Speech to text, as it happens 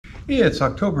It's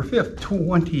October 5th,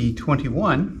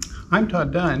 2021. I'm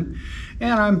Todd Dunn,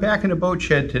 and I'm back in a boat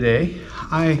shed today.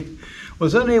 I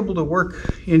was unable to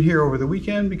work in here over the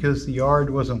weekend because the yard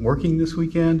wasn't working this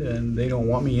weekend, and they don't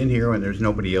want me in here when there's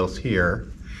nobody else here.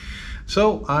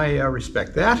 So I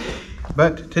respect that.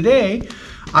 But today,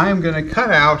 I'm going to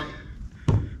cut out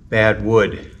bad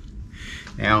wood.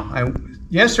 Now,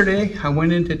 yesterday I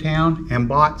went into town and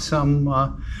bought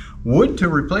some wood to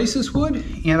replace this wood,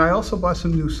 and I also bought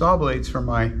some new saw blades for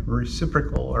my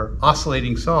reciprocal or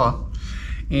oscillating saw,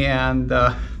 and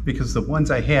because the ones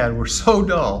I had were so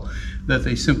dull that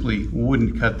they simply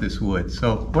wouldn't cut this wood.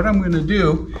 So what I'm going to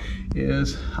do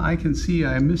is, I can see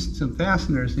I missed some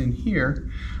fasteners in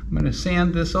here. I'm going to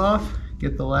sand this off,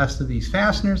 get the last of these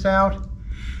fasteners out,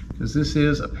 because this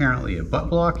is apparently a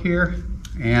butt block here,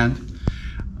 and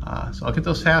so I'll get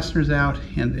those fasteners out,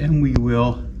 and then we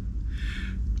will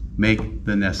make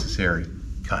the necessary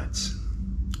cuts.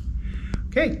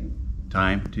 Okay,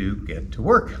 time to get to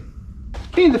work.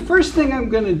 Okay, the first thing I'm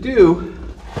going to do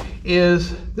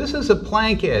is, this is a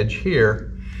plank edge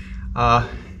here, and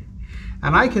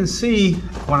I can see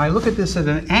when I look at this at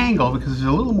an angle, because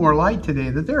there's a little more light today,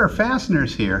 that there are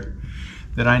fasteners here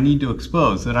that I need to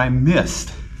expose, that I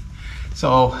missed.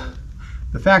 So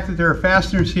the fact that there are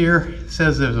fasteners here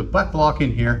says there's a butt block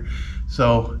in here.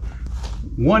 So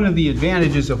one of the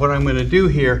advantages of what I'm going to do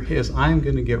here is I'm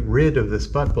going to get rid of this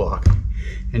butt block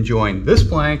and join this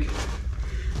plank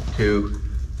to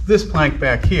this plank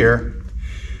back here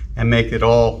and make it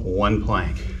all one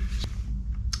plank.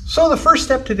 So the first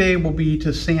step today will be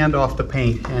to sand off the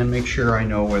paint and make sure I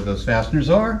know where those fasteners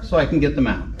are so I can get them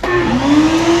out.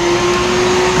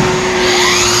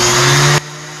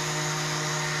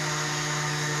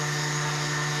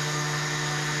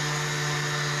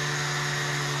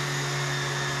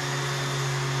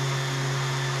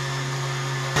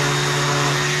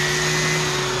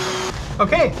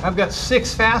 Okay, I've got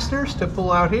 6 fasteners to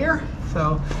pull out here,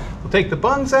 so we'll take the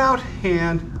bungs out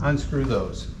and unscrew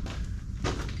those.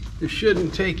 This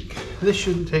shouldn't take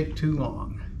too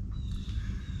long.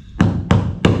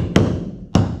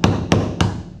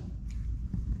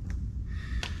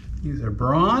 These are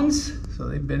bronze, so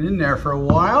they've been in there for a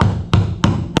while.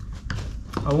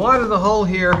 A lot of the hull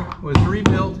here was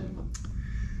rebuilt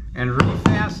and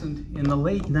refastened in the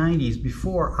late 90s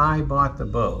before I bought the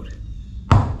boat.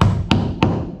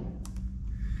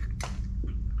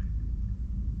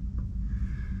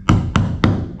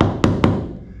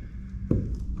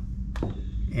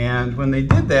 And when they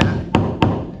did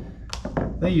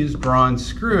that, they used bronze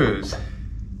screws.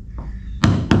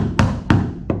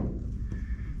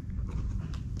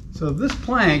 So this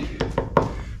plank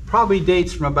probably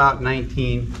dates from about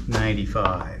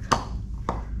 1995,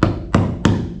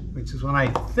 which is when I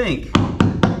think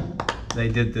they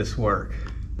did this work.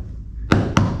 I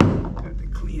have to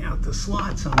clean out the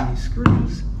slots on these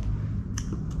screws.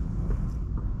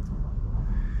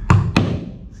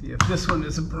 See if this one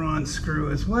is a bronze screw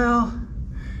as well.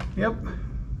 Yep.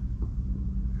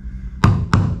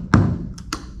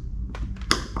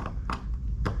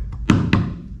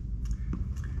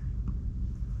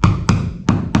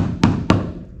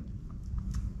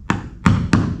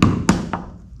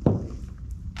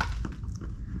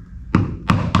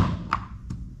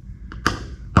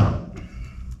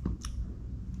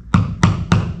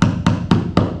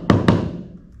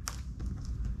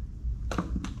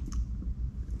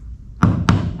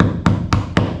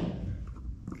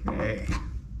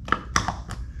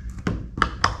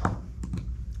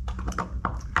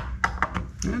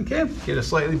 Okay, get a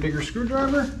slightly bigger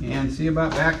screwdriver and see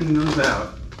about backing those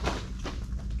out.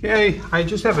 Okay, I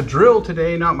just have a drill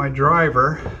today, not my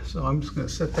driver, so I'm just going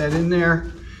to set that in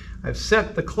there. I've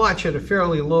set the clutch at a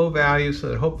fairly low value so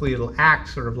that hopefully it'll act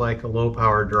sort of like a low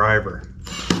power driver.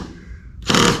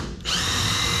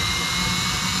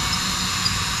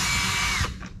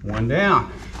 One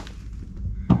down.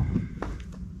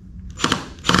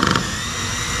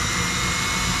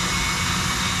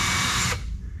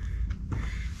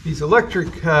 These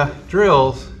electric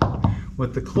drills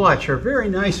with the clutch are very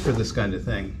nice for this kind of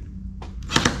thing.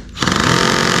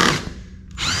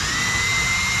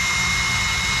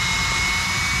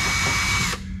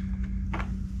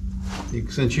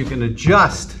 Since you can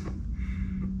adjust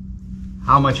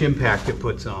how much impact it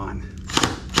puts on.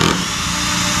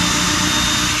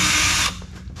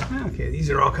 Okay, these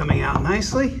are all coming out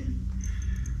nicely.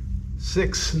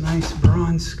 6 nice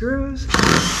bronze screws.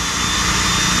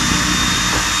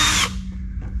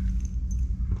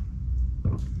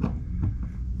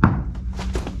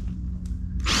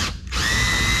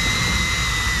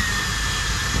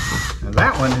 Now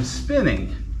that one is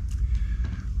spinning,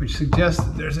 which suggests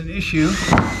that there's an issue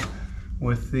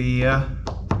with the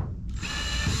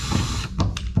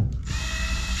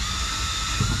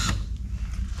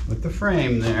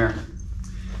frame there.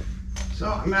 So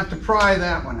I'm gonna have to pry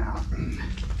that one out.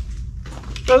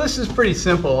 So this is pretty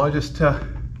simple. I'll just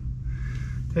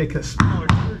take a smaller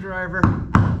screwdriver,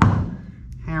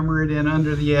 hammer it in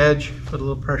under the edge, put a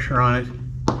little pressure on it,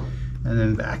 and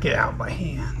then back it out by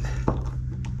hand.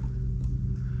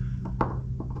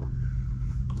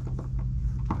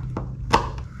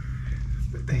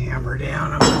 Put the hammer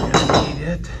down, I'm gonna need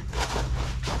it.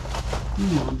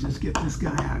 We'll just get this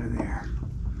guy out of there.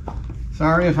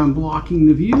 Sorry if I'm blocking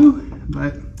the view,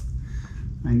 but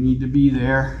I need to be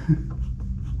there.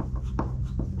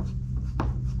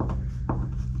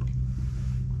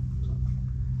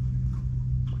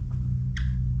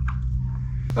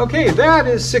 Okay, that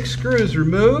is 6 screws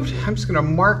removed. I'm just going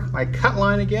to mark my cut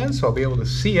line again so I'll be able to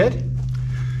see it.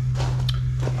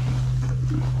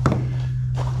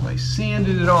 I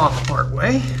sanded it off part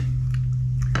way.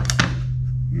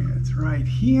 Yeah, it's right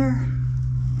here.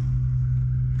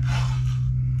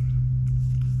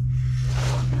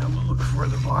 For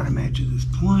the bottom edge of this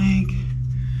plank.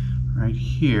 Right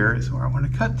here is where I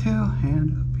want to cut to,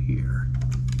 and up here.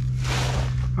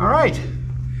 All right,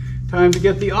 time to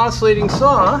get the oscillating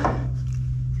saw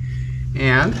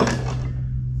and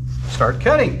start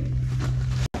cutting.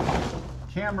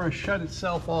 Camera shut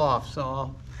itself off,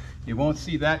 so you won't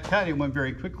see that cut. It went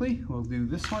very quickly. We'll do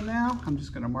this one now. I'm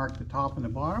just going to mark the top and the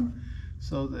bottom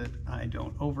so that I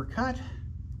don't overcut.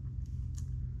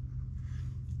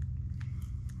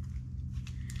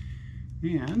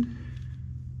 And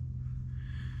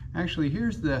actually,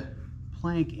 here's the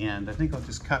plank end. I think I'll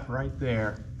just cut right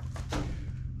there.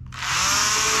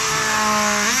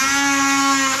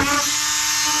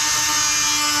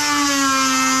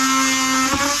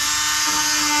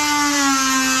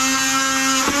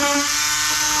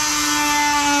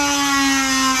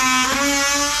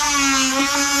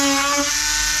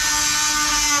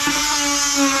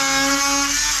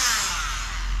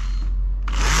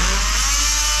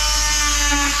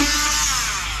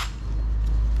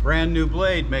 Brand new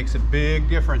blade makes a big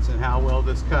difference in how well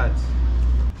this cuts.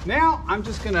 Now I'm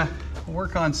just going to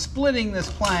work on splitting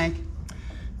this plank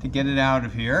to get it out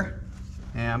of here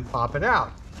and pop it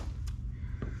out.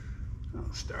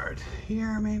 I'll start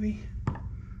here maybe.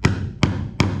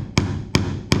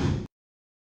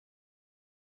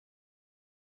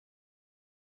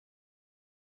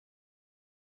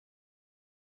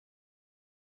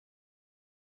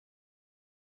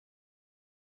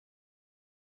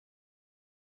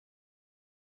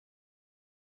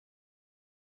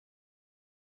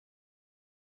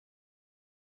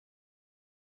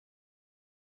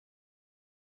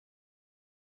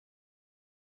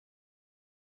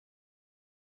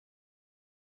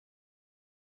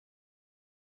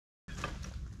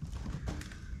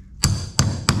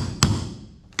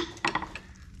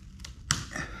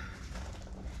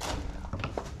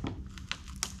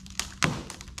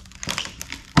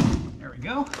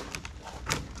 Go.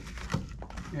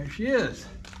 There she is.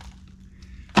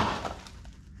 Now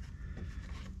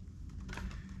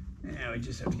we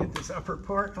just have to get this upper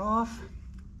part off.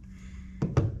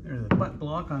 There's a butt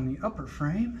block on the upper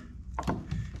frame. Yeah,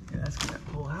 that's going to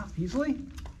pull out easily.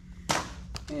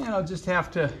 And I'll just have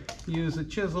to use a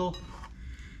chisel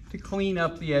to clean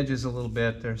up the edges a little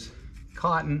bit. There's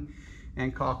cotton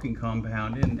and caulking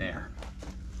compound in there.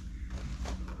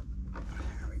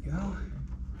 There we go.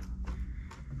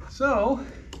 So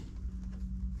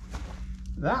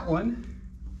that one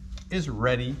is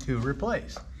ready to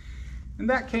replace. And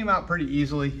that came out pretty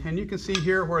easily. And you can see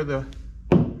here where the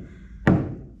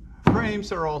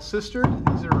frames are all sistered.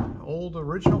 These are old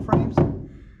original frames.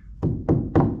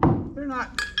 They're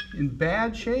not in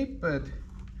bad shape, but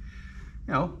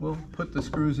you know, we'll put the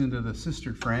screws into the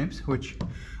sistered frames, which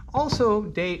also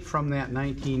date from that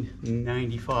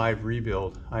 1995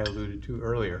 rebuild I alluded to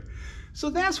earlier. So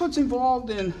that's what's involved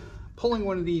in pulling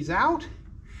one of these out.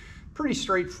 Pretty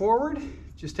straightforward,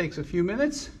 just takes a few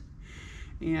minutes.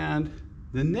 And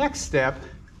the next step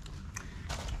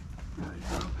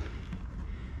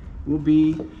will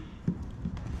be,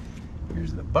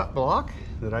 here's the butt block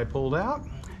that I pulled out.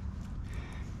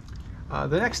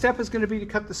 The next step is going to be to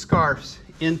cut the scarves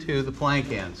into the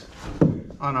plank ends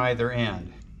on either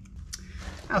end.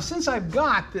 Now, since I've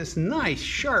got this nice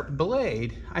sharp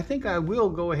blade, I think I will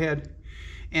go ahead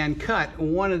and cut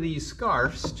one of these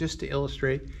scarves just to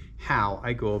illustrate how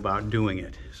I go about doing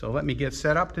it. So let me get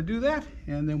set up to do that,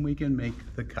 and then we can make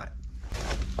the cut.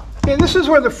 Okay, this is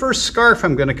where the first scarf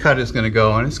I'm going to cut is going to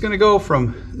go, and it's going to go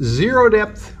from 0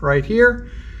 depth right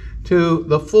here to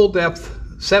the full depth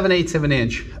 7/8 of an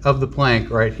inch of the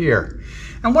plank right here.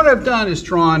 And what I've done is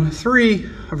drawn 3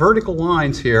 vertical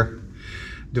lines here,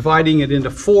 dividing it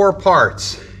into 4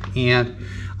 parts. And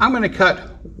I'm going to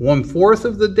cut 1/4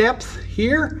 of the depth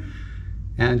here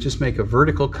and just make a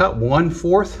vertical cut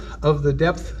 1/4 of the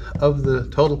depth of the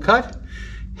total cut,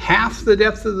 half the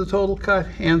depth of the total cut,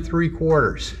 and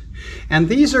 3/4. And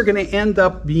these are going to end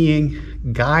up being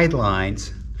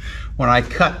guidelines when I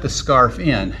cut the scarf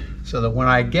in, so that when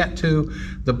I get to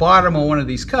the bottom of one of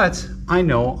these cuts, I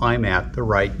know I'm at the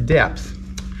right depth.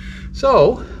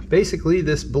 So basically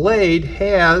this blade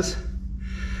has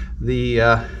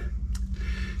the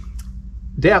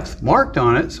depth marked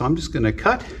on it, so I'm just going to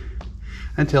cut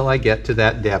until I get to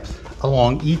that depth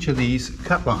along each of these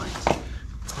cut lines.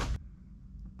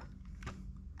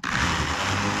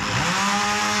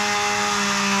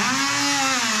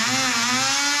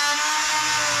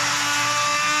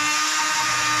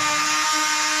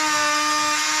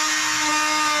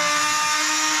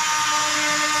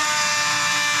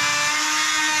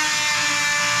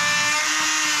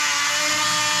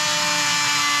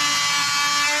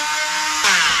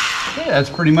 Okay, that's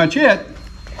pretty much it.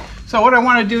 So what I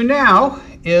want to do now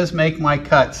is make my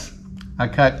cuts. I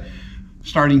cut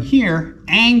starting here,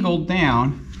 angled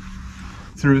down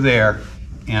through there,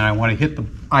 and I want to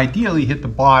ideally hit the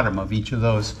bottom of each of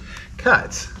those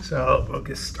cuts. So we'll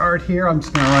just start here. I'm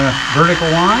just going to run a vertical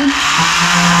line.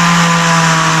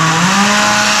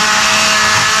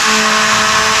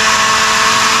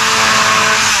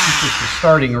 This is a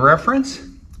starting reference,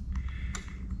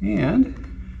 and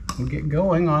we'll get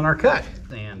going on our cut.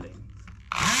 Sanding.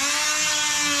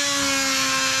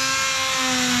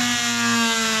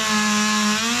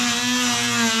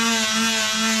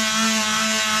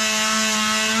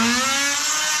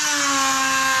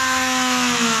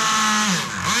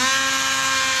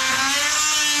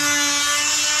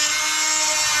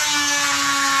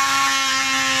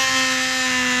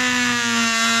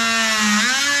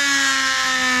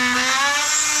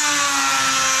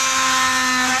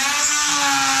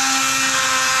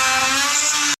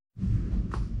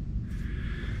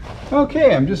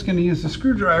 Okay, I'm just going to use the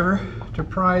screwdriver to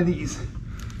pry these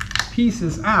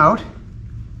pieces out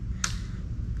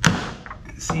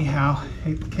and see how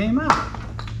it came out.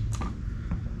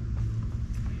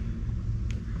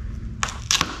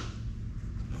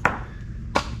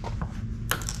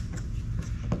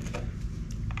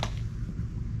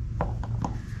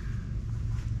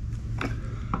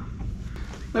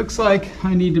 Looks like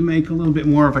I need to make a little bit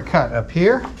more of a cut up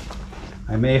here.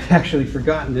 I may have actually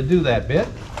forgotten to do that bit.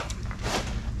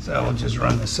 So we'll just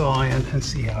run the saw in and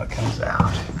see how it comes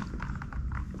out.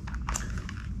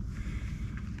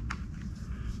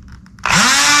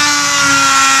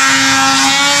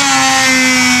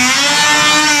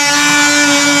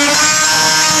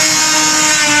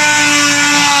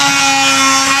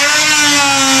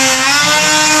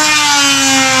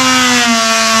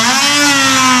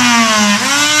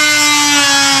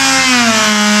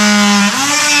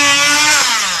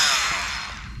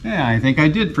 Yeah, I think I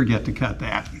did forget to cut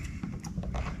that.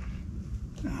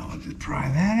 Now we'll just pry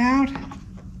that out.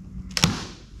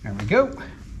 There we go.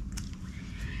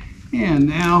 And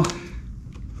now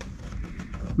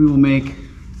we will make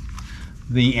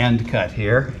the end cut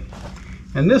here.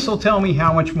 And this will tell me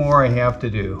how much more I have to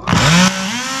do.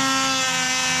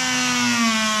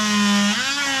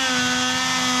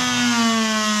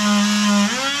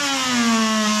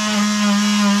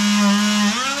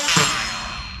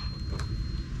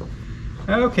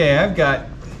 Okay, I've got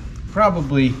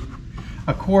probably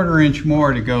a 1/4 inch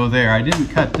more to go there. I didn't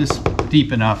cut this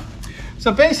deep enough.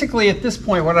 So basically at this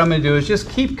point what I'm going to do is just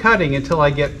keep cutting until I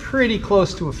get pretty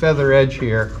close to a feather edge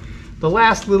here. The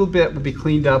last little bit will be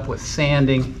cleaned up with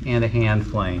sanding and a hand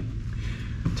plane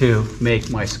to make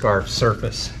my scarf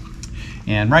surface.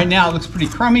 And right now it looks pretty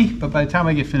crummy, but by the time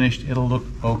I get finished it'll look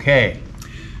okay.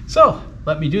 So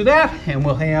let me do that and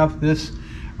we'll have this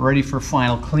ready for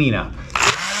final cleanup.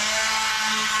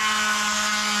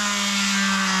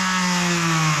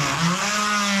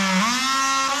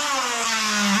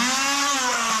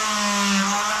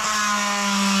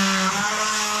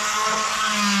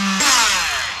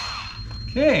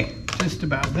 Okay, just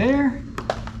about there.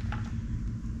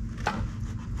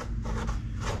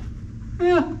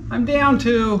 Yeah, I'm down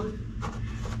to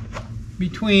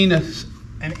between an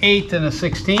 1/8 and a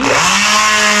 1/16.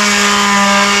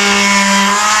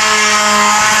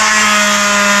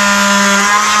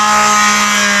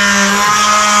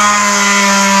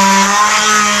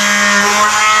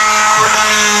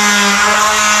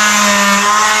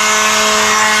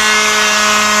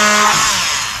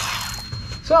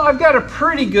 So I've got a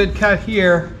pretty good cut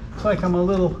here. Looks like I'm a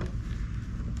little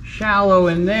shallow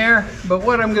in there. But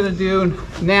what I'm going to do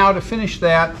now to finish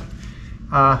that,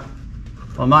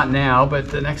 well, not now, but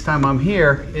the next time I'm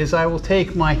here, is I will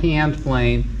take my hand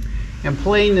plane and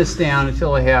plane this down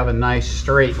until I have a nice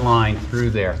straight line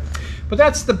through there. But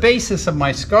that's the basis of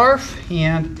my scarf,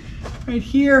 and right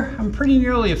here I'm pretty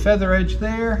nearly a feather edge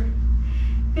there.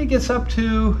 It gets up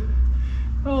to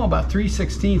about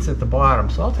 3/16 at the bottom,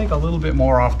 so I'll take a little bit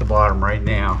more off the bottom right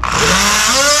now.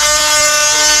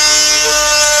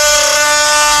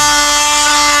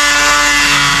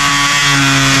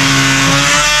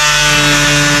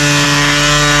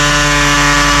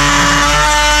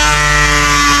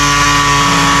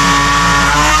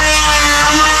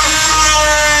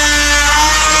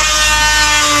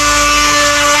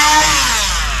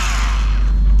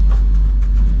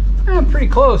 Pretty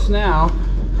close now.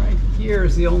 Right here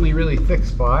is the only really thick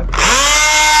spot.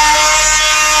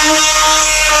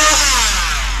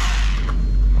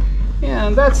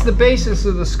 And that's the basis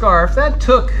of the scarf. That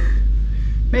took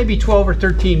maybe 12 or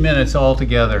 13 minutes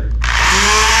altogether.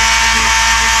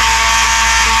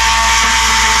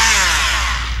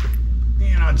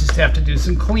 And I'll just have to do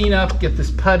some cleanup, get this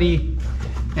putty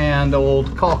and the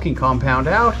old caulking compound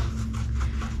out,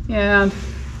 and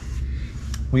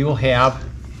we will have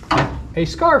a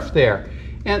scarf there.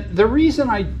 And the reason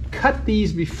I cut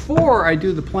these before I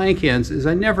do the plank ends is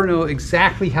I never know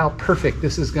exactly how perfect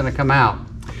this is going to come out.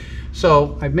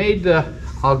 So I've made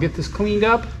I'll get this cleaned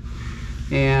up,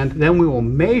 and then we will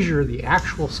measure the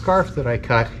actual scarf that I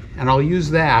cut, and I'll use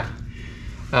that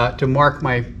to mark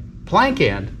my plank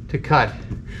end to cut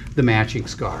the matching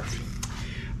scarf.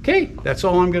 Okay, that's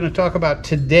all I'm going to talk about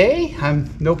today. I'm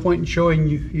no point in showing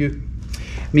you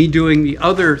me doing the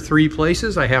other 3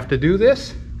 places I have to do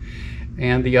this,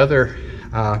 and the other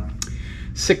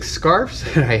 6 scarves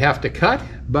that I have to cut,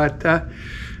 but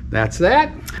that's that.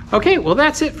 Okay, well,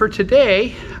 that's it for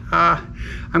today.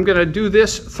 I'm gonna do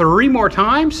this 3 more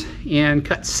times and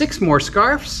cut 6 more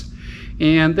scarves,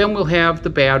 and then we'll have the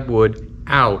bad wood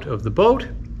out of the boat,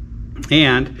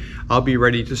 and I'll be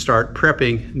ready to start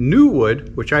prepping new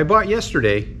wood, which I bought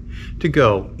yesterday, to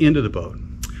go into the boat.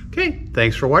 Okay,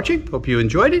 thanks for watching. Hope you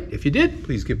enjoyed it. If you did,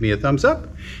 please give me a thumbs up.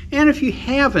 And if you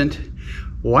haven't,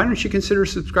 why don't you consider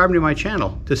subscribing to my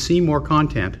channel to see more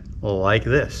content like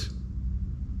this?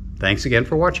 Thanks again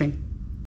for watching.